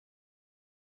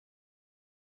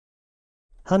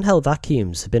Handheld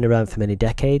vacuums have been around for many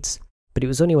decades, but it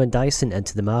was only when Dyson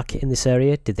entered the market in this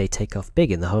area did they take off big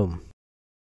in the home.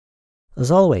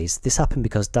 As always, this happened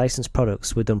because Dyson's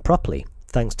products were done properly,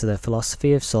 thanks to their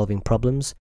philosophy of solving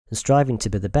problems and striving to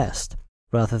be the best,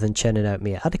 rather than churning out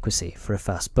mere adequacy for a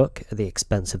fast buck at the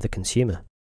expense of the consumer.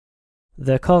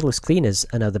 Their cordless cleaners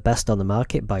are now the best on the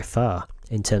market by far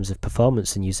in terms of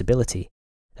performance and usability,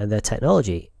 and their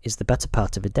technology is the better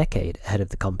part of a decade ahead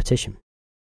of the competition.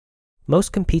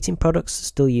 Most competing products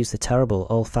still use the terrible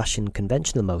old-fashioned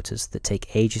conventional motors that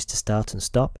take ages to start and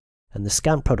stop, and the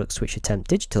scan products which attempt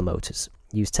digital motors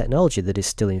use technology that is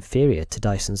still inferior to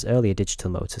Dyson's earlier digital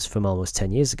motors from almost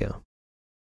 10 years ago.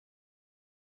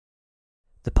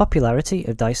 The popularity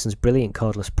of Dyson's brilliant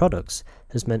cordless products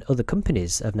has meant other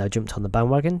companies have now jumped on the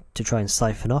bandwagon to try and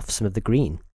siphon off some of the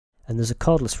green, and there's a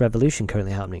cordless revolution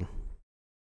currently happening.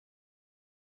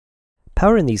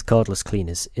 Powering these cordless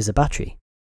cleaners is a battery.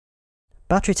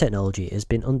 Battery technology has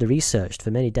been under-researched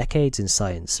for many decades in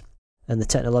science, and the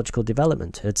technological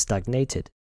development had stagnated.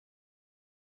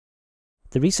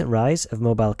 The recent rise of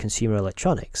mobile consumer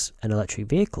electronics and electric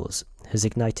vehicles has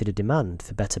ignited a demand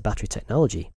for better battery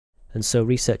technology, and so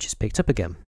research has picked up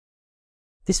again.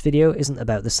 This video isn't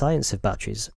about the science of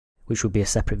batteries, which will be a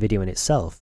separate video in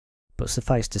itself, but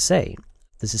suffice to say,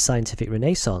 there's a scientific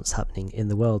renaissance happening in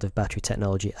the world of battery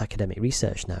technology academic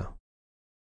research now.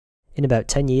 In about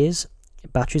 10 years,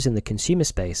 batteries in the consumer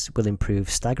space will improve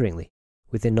staggeringly,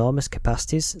 with enormous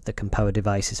capacities that can power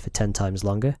devices for 10 times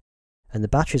longer, and the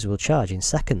batteries will charge in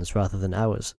seconds rather than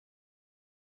hours.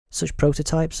 Such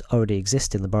prototypes already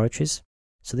exist in laboratories,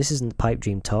 so this isn't pipe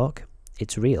dream talk,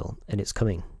 it's real and it's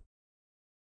coming.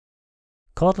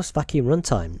 Cordless vacuum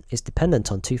runtime is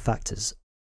dependent on two factors: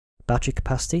 battery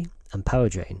capacity and power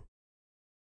drain.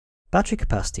 Battery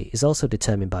capacity is also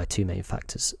determined by two main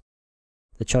factors: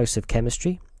 the choice of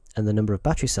chemistry and the number of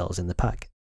battery cells in the pack.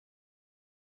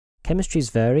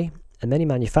 Chemistries vary, and many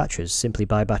manufacturers simply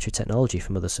buy battery technology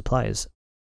from other suppliers.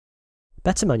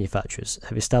 Better manufacturers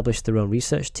have established their own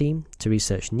research team to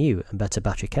research new and better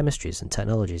battery chemistries and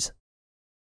technologies.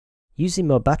 Using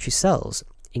more battery cells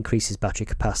increases battery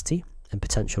capacity and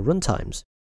potential runtimes,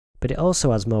 but it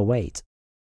also adds more weight.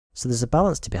 So there's a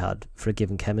balance to be had for a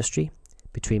given chemistry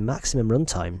between maximum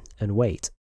runtime and weight.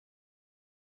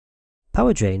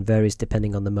 Power drain varies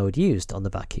depending on the mode used on the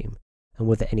vacuum and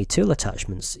whether any tool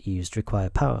attachments used require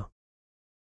power.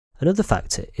 Another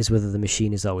factor is whether the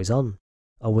machine is always on,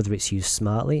 or whether it's used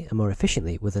smartly and more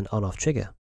efficiently with an on-off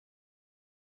trigger.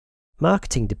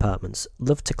 Marketing departments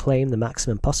love to claim the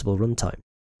maximum possible runtime,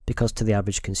 because to the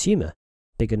average consumer,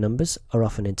 bigger numbers are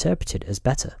often interpreted as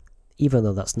better, even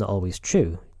though that's not always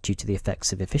true due to the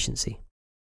effects of efficiency.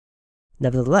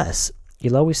 Nevertheless,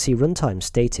 you'll always see runtime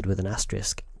stated with an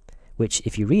asterisk, which,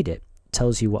 if you read it,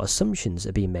 tells you what assumptions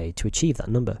are being made to achieve that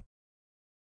number.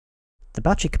 The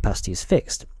battery capacity is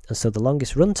fixed, and so the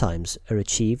longest runtimes are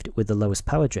achieved with the lowest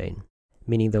power drain,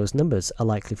 meaning those numbers are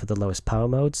likely for the lowest power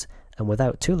modes and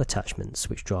without tool attachments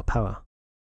which draw power.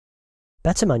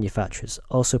 Better manufacturers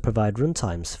also provide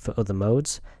runtimes for other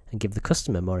modes and give the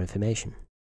customer more information.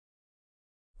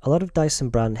 A lot of Dyson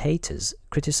brand haters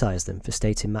criticise them for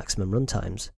stating maximum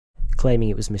runtimes, claiming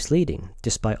it was misleading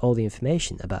despite all the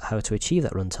information about how to achieve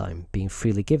that runtime being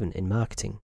freely given in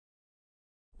marketing.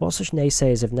 What such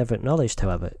naysayers have never acknowledged,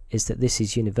 however, is that this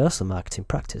is universal marketing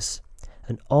practice,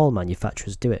 and all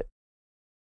manufacturers do it.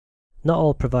 Not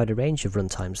all provide a range of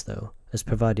runtimes though, as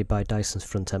provided by Dyson's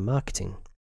front-end marketing.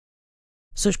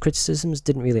 Such criticisms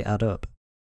didn't really add up.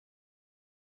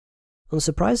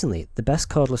 Unsurprisingly, the best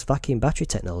cordless vacuum battery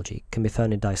technology can be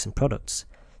found in Dyson products,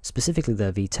 specifically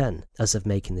their V10, as of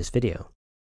making this video.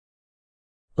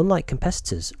 Unlike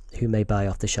competitors who may buy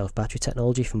off-the-shelf battery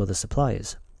technology from other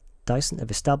suppliers, Dyson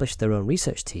have established their own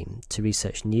research team to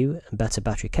research new and better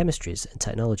battery chemistries and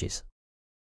technologies.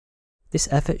 This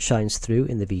effort shines through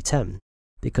in the V10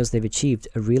 because they've achieved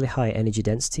a really high energy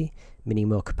density, meaning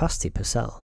more capacity per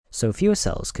cell, so fewer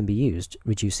cells can be used,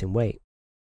 reducing weight.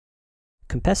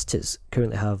 Competitors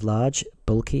currently have large,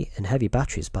 bulky and heavy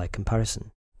batteries by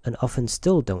comparison, and often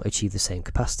still don't achieve the same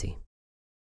capacity.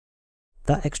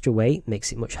 That extra weight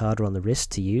makes it much harder on the wrist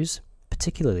to use,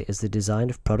 particularly as the design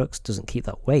of products doesn't keep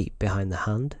that weight behind the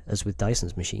hand as with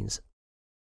Dyson's machines.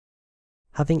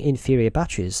 Having inferior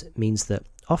batteries means that,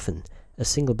 often, a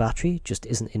single battery just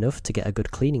isn't enough to get a good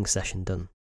cleaning session done.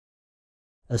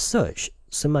 As such,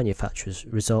 some manufacturers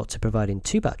resort to providing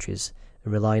two batteries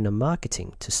and relying on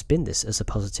marketing to spin this as a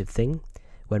positive thing,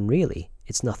 when really,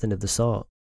 it's nothing of the sort.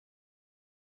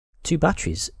 Two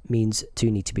batteries means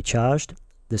two need to be charged,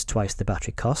 there's twice the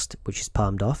battery cost, which is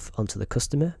palmed off onto the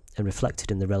customer and reflected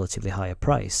in the relatively higher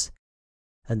price,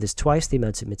 and there's twice the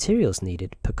amount of materials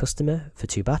needed per customer for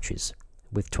 2 batteries,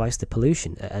 with twice the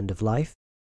pollution at end of life,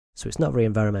 so it's not very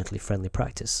environmentally friendly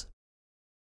practice.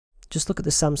 Just look at the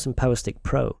Samsung PowerStick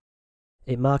Pro.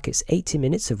 It markets 80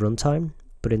 minutes of runtime,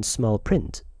 but in small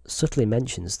print subtly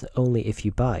mentions that only if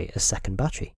you buy a second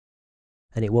battery,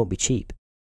 and it won't be cheap.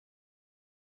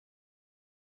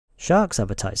 Shark's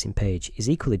advertising page is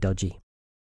equally dodgy.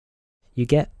 You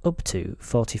get up to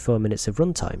 44 minutes of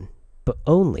runtime, but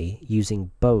only using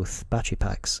both battery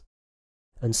packs.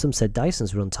 And some said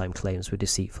Dyson's runtime claims were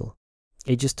deceitful.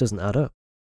 It just doesn't add up.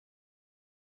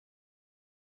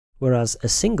 Whereas a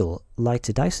single,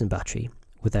 lighter Dyson battery,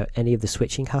 without any of the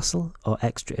switching hassle or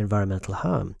extra environmental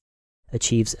harm,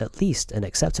 achieves at least an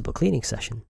acceptable cleaning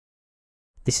session.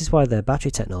 This is why their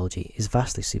battery technology is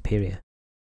vastly superior.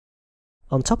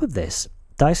 On top of this,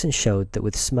 Dyson showed that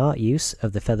with smart use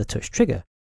of the Feather Touch trigger,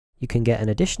 you can get an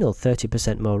additional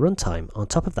 30% more runtime on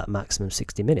top of that maximum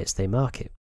 60 minutes they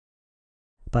market.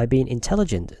 By being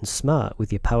intelligent and smart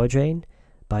with your power drain,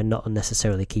 by not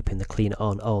unnecessarily keeping the cleaner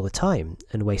on all the time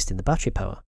and wasting the battery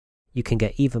power, you can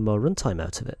get even more runtime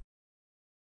out of it.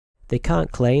 They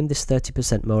can't claim this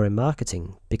 30% more in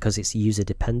marketing because it's user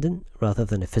dependent rather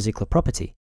than a physical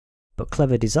property, but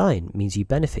clever design means you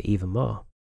benefit even more.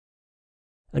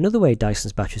 Another way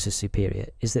Dyson's batteries are superior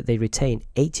is that they retain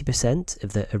 80%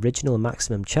 of their original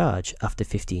maximum charge after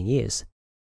 15 years.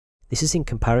 This is in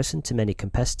comparison to many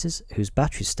competitors whose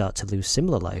batteries start to lose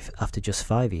similar life after just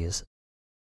 5 years.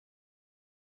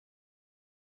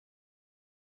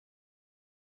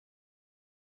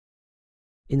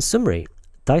 In summary,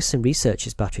 Dyson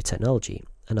researches battery technology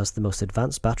and has the most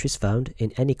advanced batteries found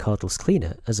in any cordless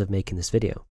cleaner as of making this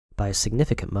video, by a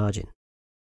significant margin.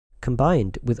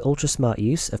 Combined with ultra-smart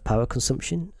use of power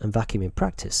consumption and vacuum in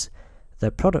practice, their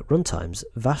product runtimes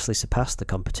vastly surpass the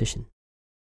competition.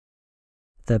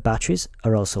 Their batteries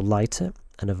are also lighter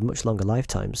and have much longer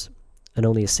lifetimes, and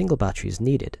only a single battery is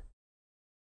needed.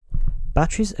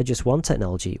 Batteries are just one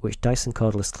technology which Dyson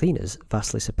cordless cleaners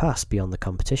vastly surpass beyond the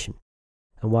competition,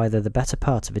 and why they're the better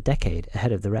part of a decade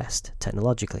ahead of the rest,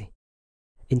 technologically.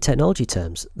 In technology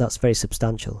terms, that's very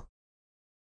substantial.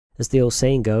 As the old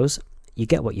saying goes, you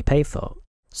get what you pay for,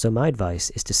 so my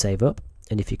advice is to save up,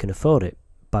 and if you can afford it,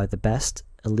 buy the best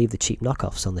and leave the cheap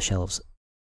knockoffs on the shelves.